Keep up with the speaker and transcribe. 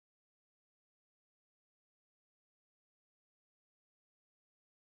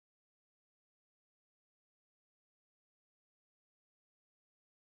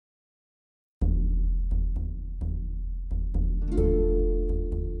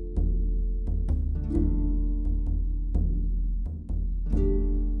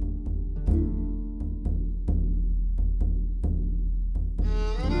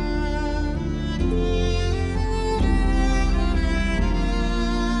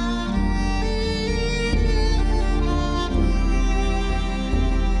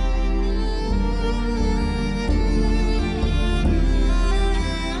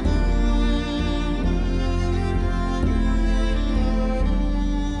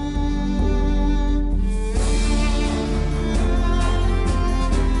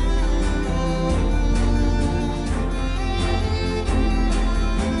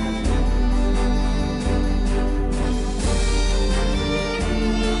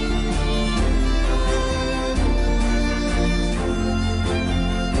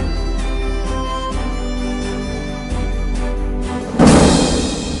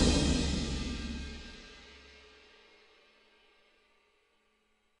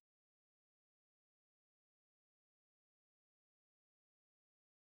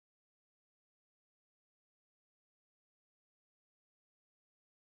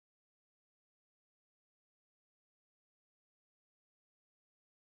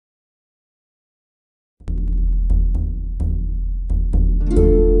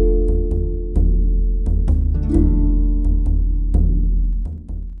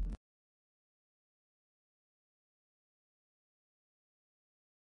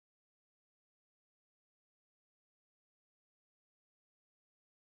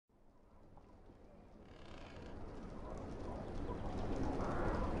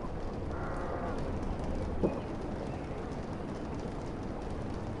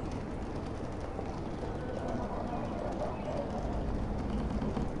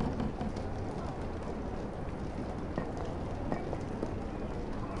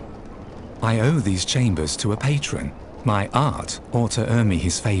I owe these chambers to a patron. My art ought to earn me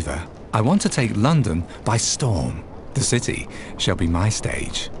his favor. I want to take London by storm. The city shall be my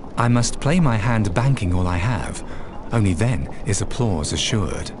stage. I must play my hand banking all I have. Only then is applause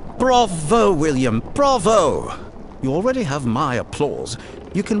assured. Bravo, William, bravo! You already have my applause.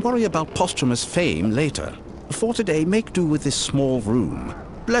 You can worry about posthumous fame later. For today, make do with this small room.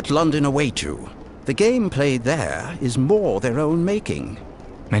 Let London await you. The game played there is more their own making.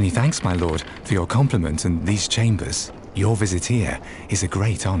 Many thanks, my lord, for your compliment and these chambers. Your visit here is a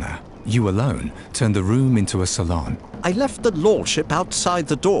great honor. You alone turned the room into a salon. I left the lordship outside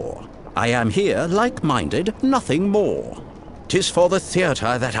the door. I am here, like-minded, nothing more. 'Tis for the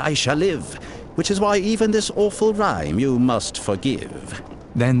theatre that I shall live, which is why even this awful rhyme you must forgive.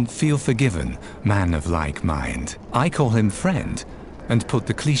 Then feel forgiven, man of like mind. I call him friend, and put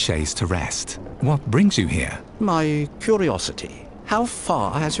the clichés to rest. What brings you here? My curiosity. How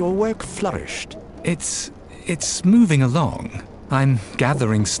far has your work flourished? It's moving along. I'm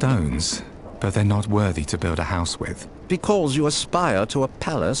gathering stones, but they're not worthy to build a house with. Because you aspire to a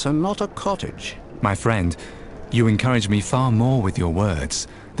palace and not a cottage. My friend, you encourage me far more with your words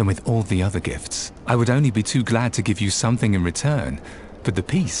than with all the other gifts. I would only be too glad to give you something in return, but the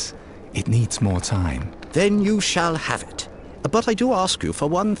piece, it needs more time. Then you shall have it. But I do ask you for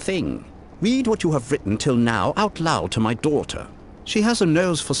one thing. Read what you have written till now out loud to my daughter. She has a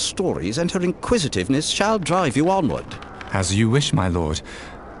nose for stories, and her inquisitiveness shall drive you onward. As you wish, my lord,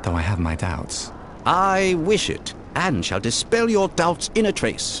 though I have my doubts. I wish it, and shall dispel your doubts in a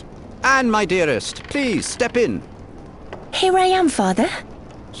trace. Anne, my dearest, please step in. Here I am, father.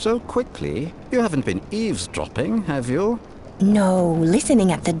 So quickly? You haven't been eavesdropping, have you? No,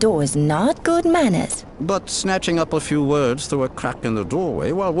 listening at the door is not good manners. But snatching up a few words through a crack in the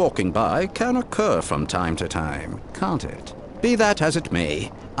doorway while walking by can occur from time to time, can't it? Be that as it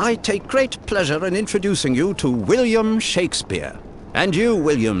may, I take great pleasure in introducing you to William Shakespeare. And you,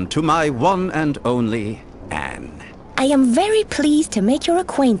 William, to my one and only Anne. I am very pleased to make your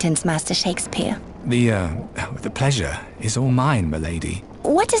acquaintance, Master Shakespeare. The pleasure is all mine, milady.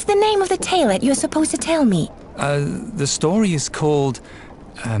 What is the name of the tale that you're supposed to tell me? The story is called,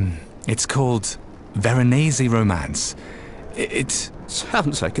 it's called Veronese Romance. It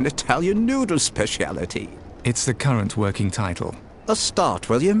sounds like an Italian noodle speciality. It's the current working title. A start,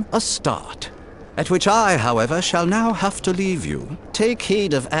 William, a start. At which I, however, shall now have to leave you. Take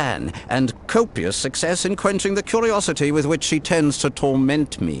heed of Anne, and copious success in quenching the curiosity with which she tends to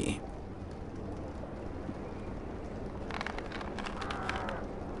torment me.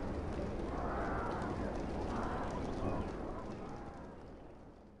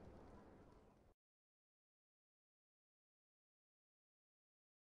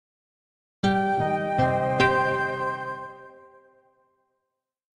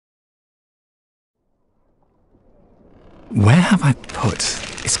 Where have I put?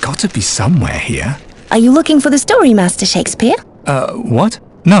 It's got to be somewhere here. Are you looking for the story, Master Shakespeare? What?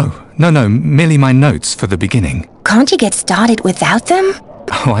 No, merely my notes for the beginning. Can't you get started without them?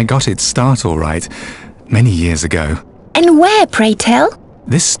 Oh, I got its start all right, many years ago. And where, pray tell?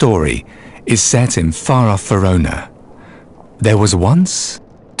 This story is set in far-off Verona. There was once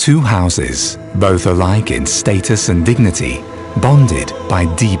 2 houses, both alike in status and dignity, bonded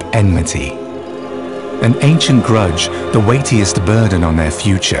by deep enmity. An ancient grudge, the weightiest burden on their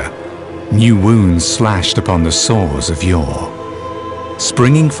future. New wounds slashed upon the sores of yore.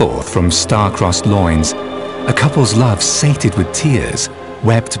 Springing forth from star-crossed loins, a couple's love sated with tears,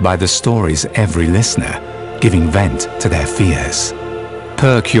 wept by the story's every listener, giving vent to their fears.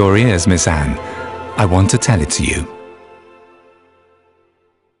 Perk your ears, Miss Anne. I want to tell it to you.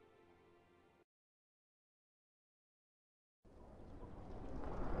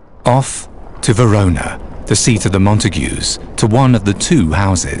 Off to Verona, the seat of the Montagues, to one of the 2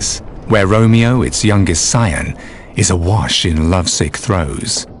 houses, where Romeo, its youngest scion, is awash in lovesick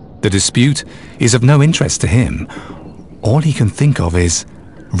throes. The dispute is of no interest to him. All he can think of is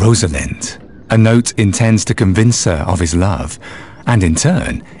Rosalind. A note intends to convince her of his love, and in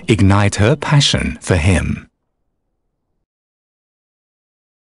turn, ignite her passion for him.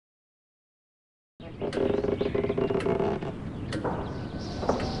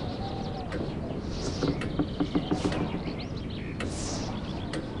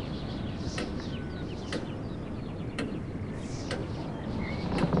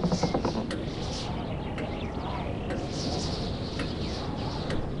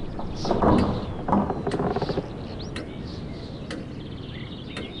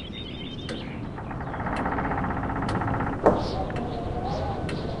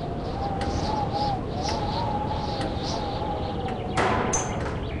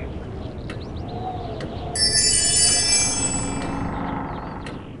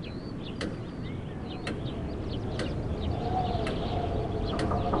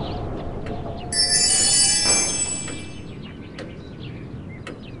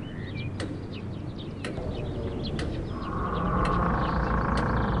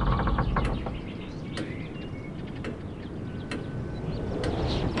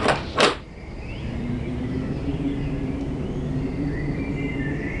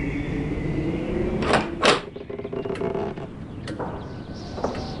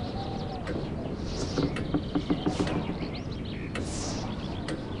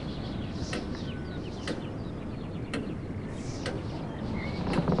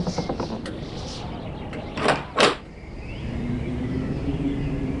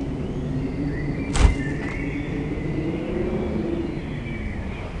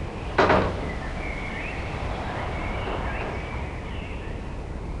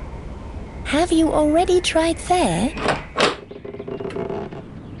 Have you already tried there?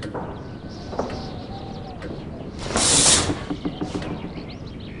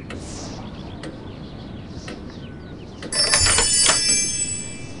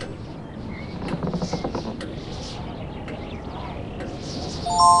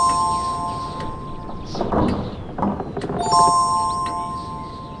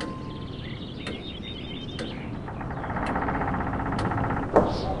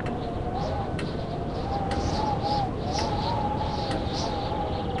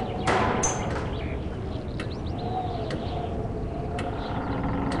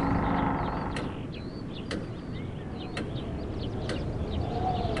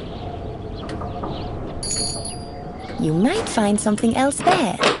 You might find something else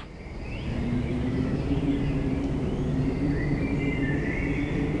there.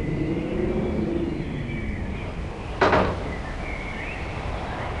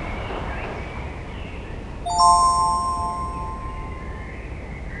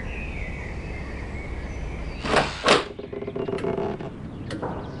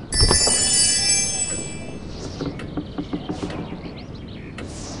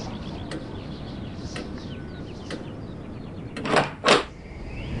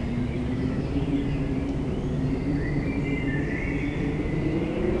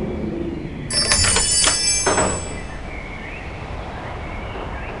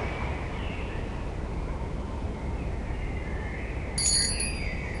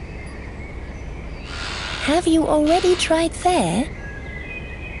 Have you already tried there?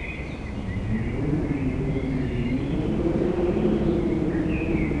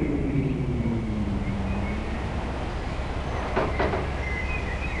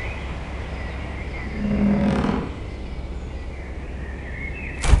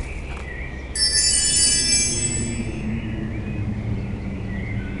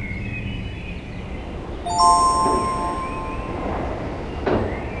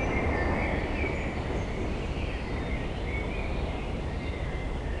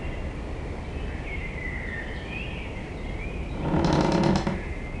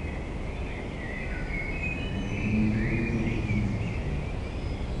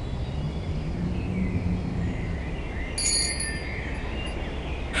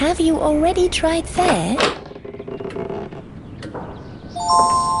 Have you already tried there?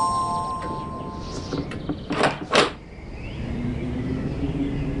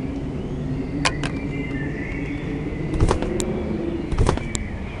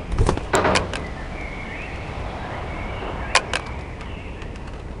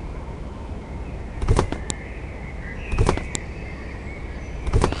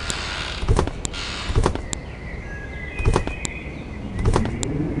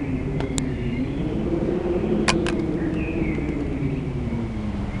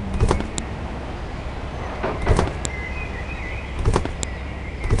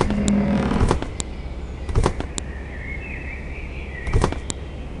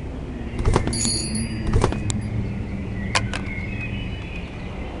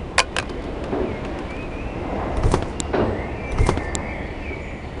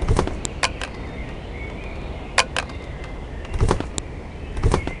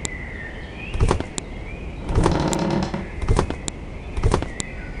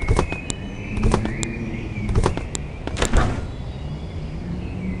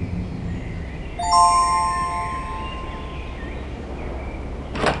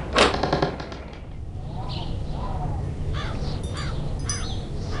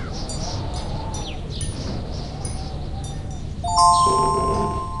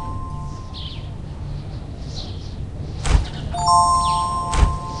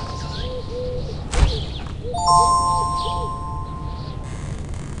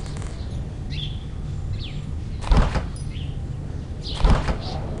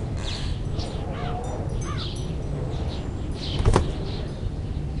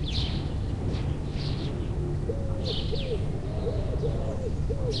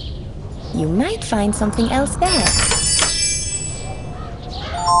 You might find something else there.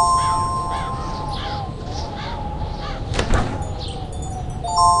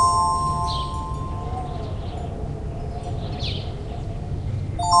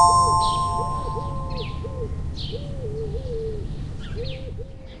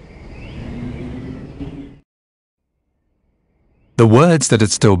 The words that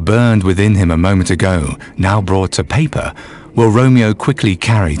had still burned within him a moment ago, now brought to paper, will Romeo quickly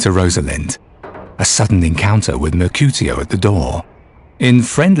carry to Rosalind. A sudden encounter with Mercutio at the door. In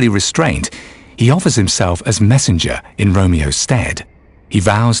friendly restraint, he offers himself as messenger in Romeo's stead. He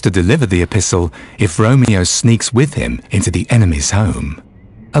vows to deliver the epistle if Romeo sneaks with him into the enemy's home.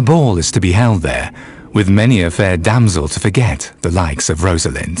 A ball is to be held there, with many a fair damsel to forget the likes of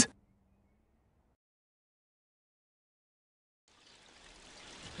Rosalind.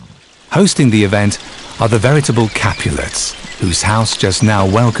 Hosting the event are the veritable Capulets, whose house just now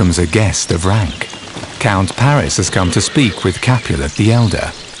welcomes a guest of rank. Count Paris has come to speak with Capulet the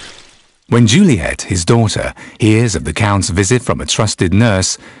elder. When Juliet, his daughter, hears of the Count's visit from a trusted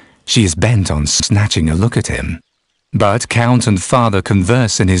nurse, she is bent on snatching a look at him. But Count and father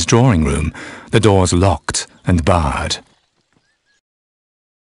converse in his drawing room, the doors locked and barred.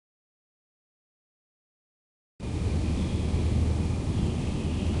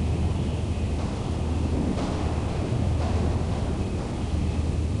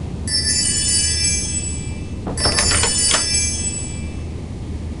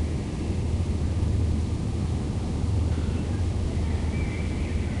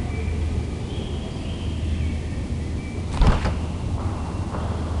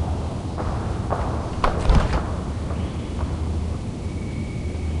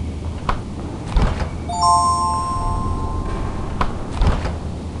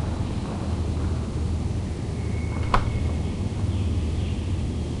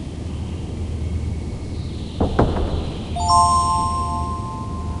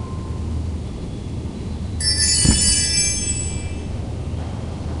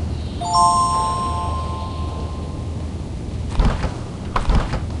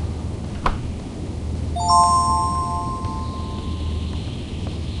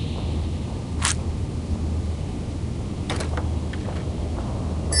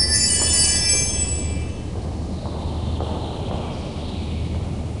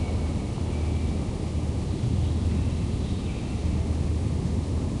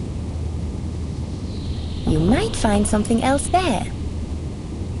 You might find something else there.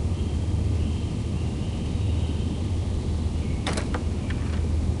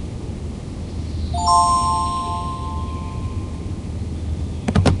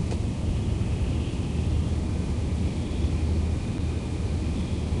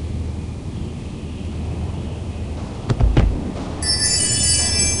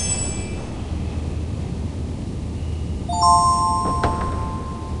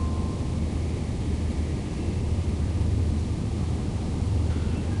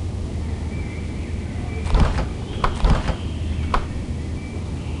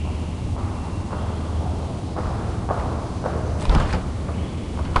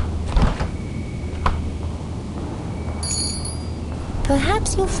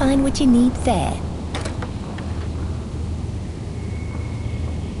 Perhaps you'll find what you need there.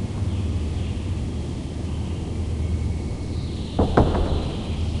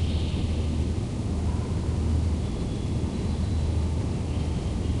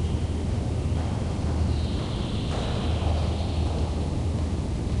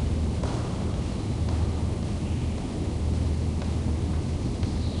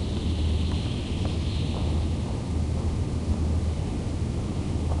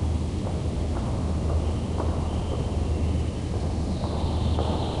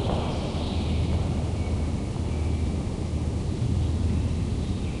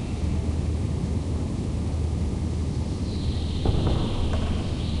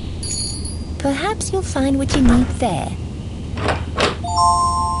 Perhaps you'll find what you need there.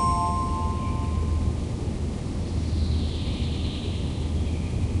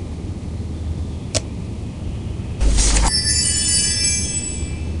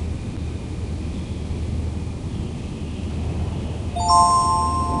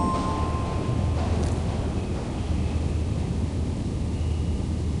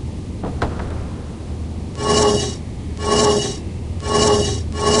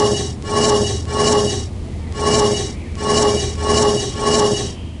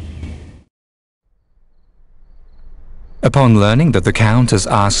 Upon learning that the Count has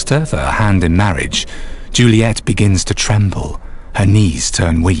asked her for her hand in marriage, Juliet begins to tremble, her knees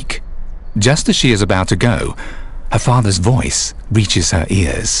turn weak. Just as she is about to go, her father's voice reaches her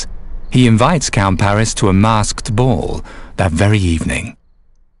ears. He invites Count Paris to a masked ball that very evening.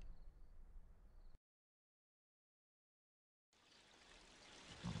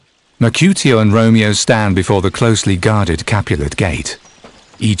 Mercutio and Romeo stand before the closely guarded Capulet gate.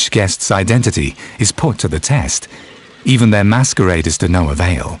 Each guest's identity is put to the test. Even their masquerade is to no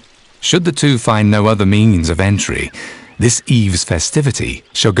avail. Should the two find no other means of entry, this eve's festivity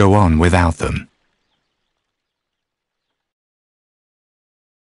shall go on without them.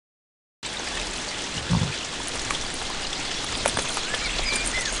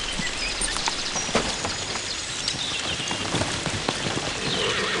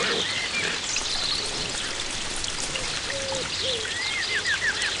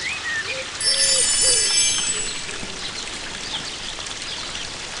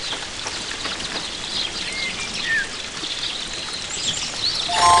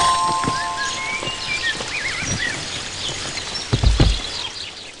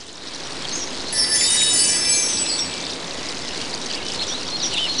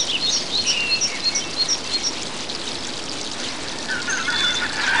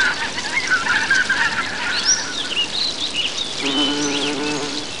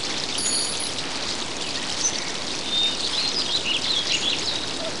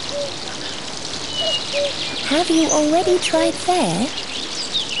 Have you already tried there?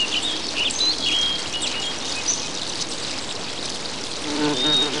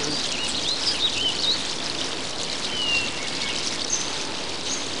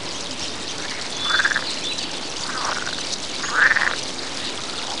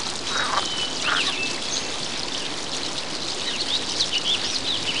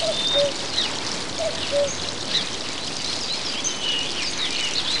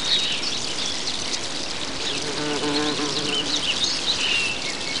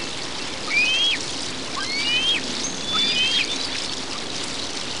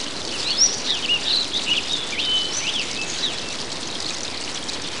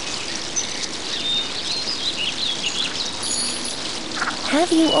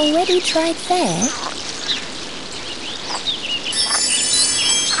 Have you already tried there?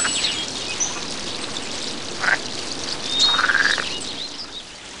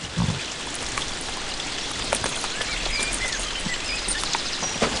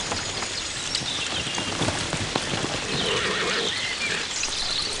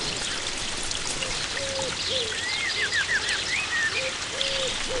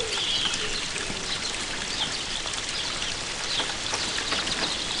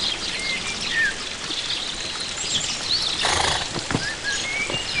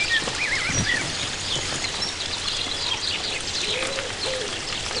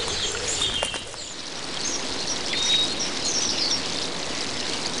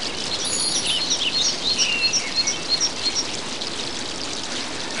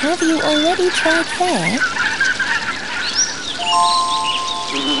 Have you already tried there?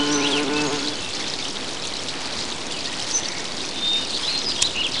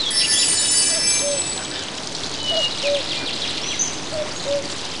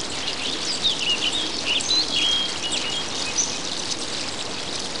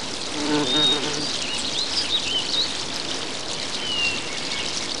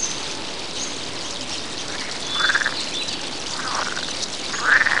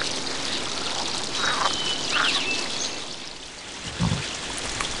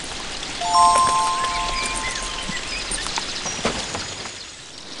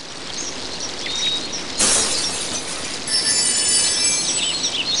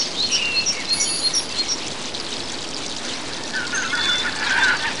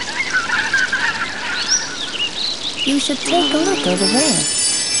 You should take a look over there.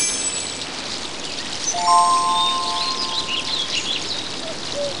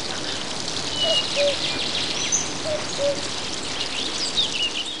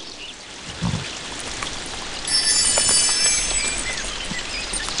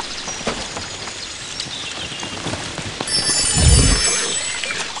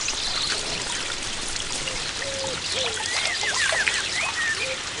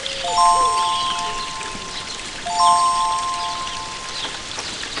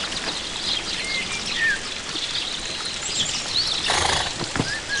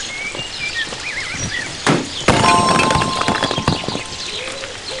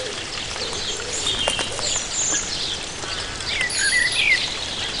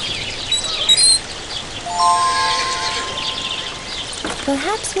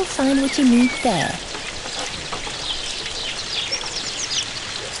 Perhaps you'll find what you need there.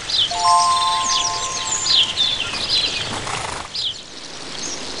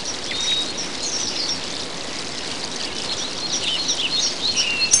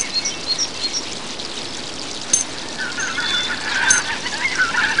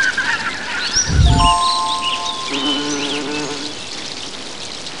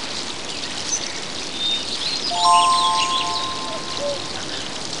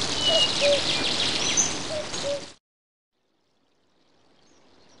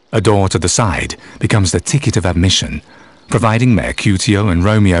 A door to the side becomes the ticket of admission, providing Mercutio and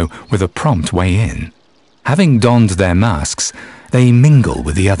Romeo with a prompt way in. Having donned their masks, they mingle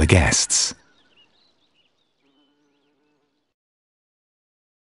with the other guests.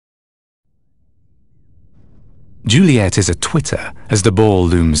 Juliet is a twitter as the ball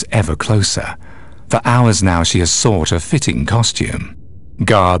looms ever closer. For hours now she has sought a fitting costume,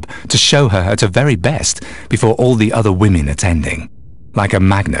 garb to show her at her very best before all the other women attending. Like a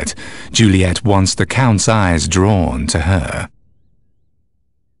magnet, Juliet wants the Count's eyes drawn to her.